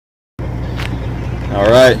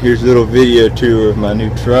Alright, here's a little video tour of my new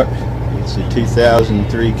truck. It's a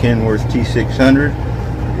 2003 Kenworth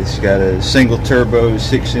T600. It's got a single turbo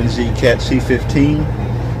 6NZ CAT C15.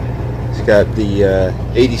 It's got the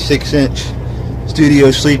 86-inch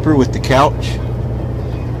studio sleeper with the couch.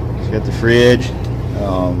 It's got the fridge.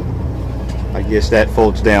 I guess that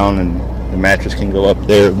folds down and the mattress can go up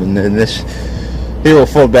there, and then this here will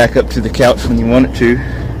fold back up to the couch when you want it to.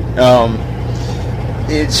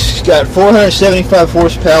 It's got 475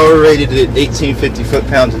 horsepower, rated at 1850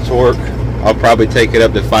 foot-pounds of torque. I'll probably take it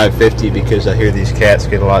up to 550 because I hear these cats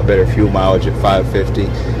get a lot better fuel mileage at 550,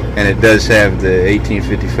 and it does have the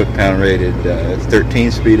 1850 foot-pound rated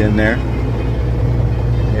 13-speed in there.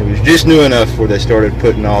 It was just new enough where they started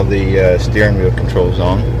putting all the steering wheel controls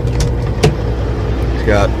on. It's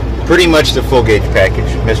got pretty much the full gauge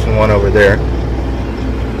package, missing one over there.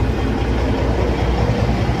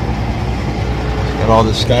 Got all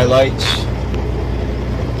the skylights.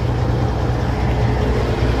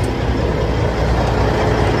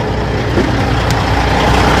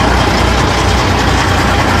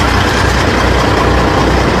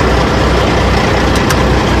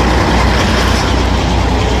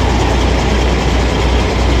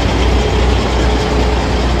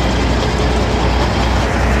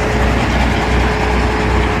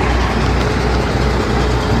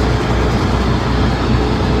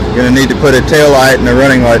 You're going to need to put a tail light and a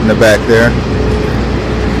running light in the back there.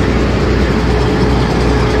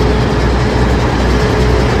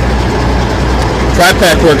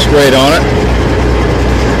 Tri-pack works great on it.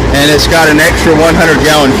 And it's got an extra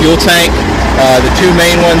 100-gallon fuel tank. The two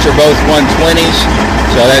main ones are both 120s,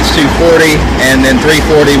 so that's 240, and then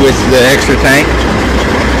 340 with the extra tank.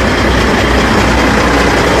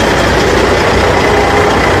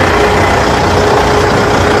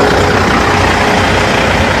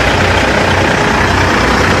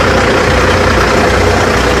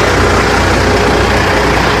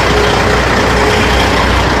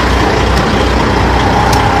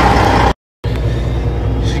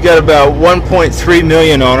 Got about 1.3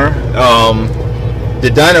 million on her. The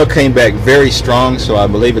dyno came back very strong, so I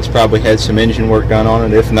believe it's probably had some engine work done on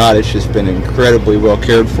it. If not, it's just been incredibly well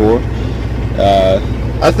cared for.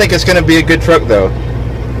 I think it's going to be a good truck, though.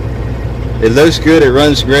 It looks good, it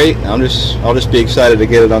runs great. I'll just be excited to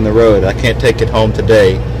get it on the road. I can't take it home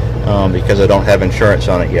today because I don't have insurance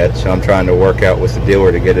on it yet, so I'm trying to work out with the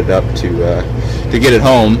dealer to get it up to get it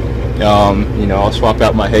home. You know, I'll swap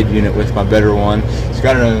out my head unit with my better one. It's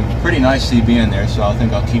got a pretty nice CB in there, so I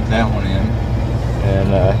think I'll keep that one in.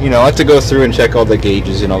 And you know, I have to go through and check all the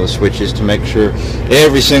gauges and all the switches to make sure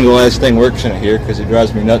every single last thing works in it here, because it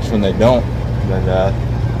drives me nuts when they don't. But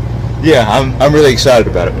yeah, I'm really excited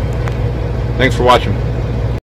about it. Thanks for watching.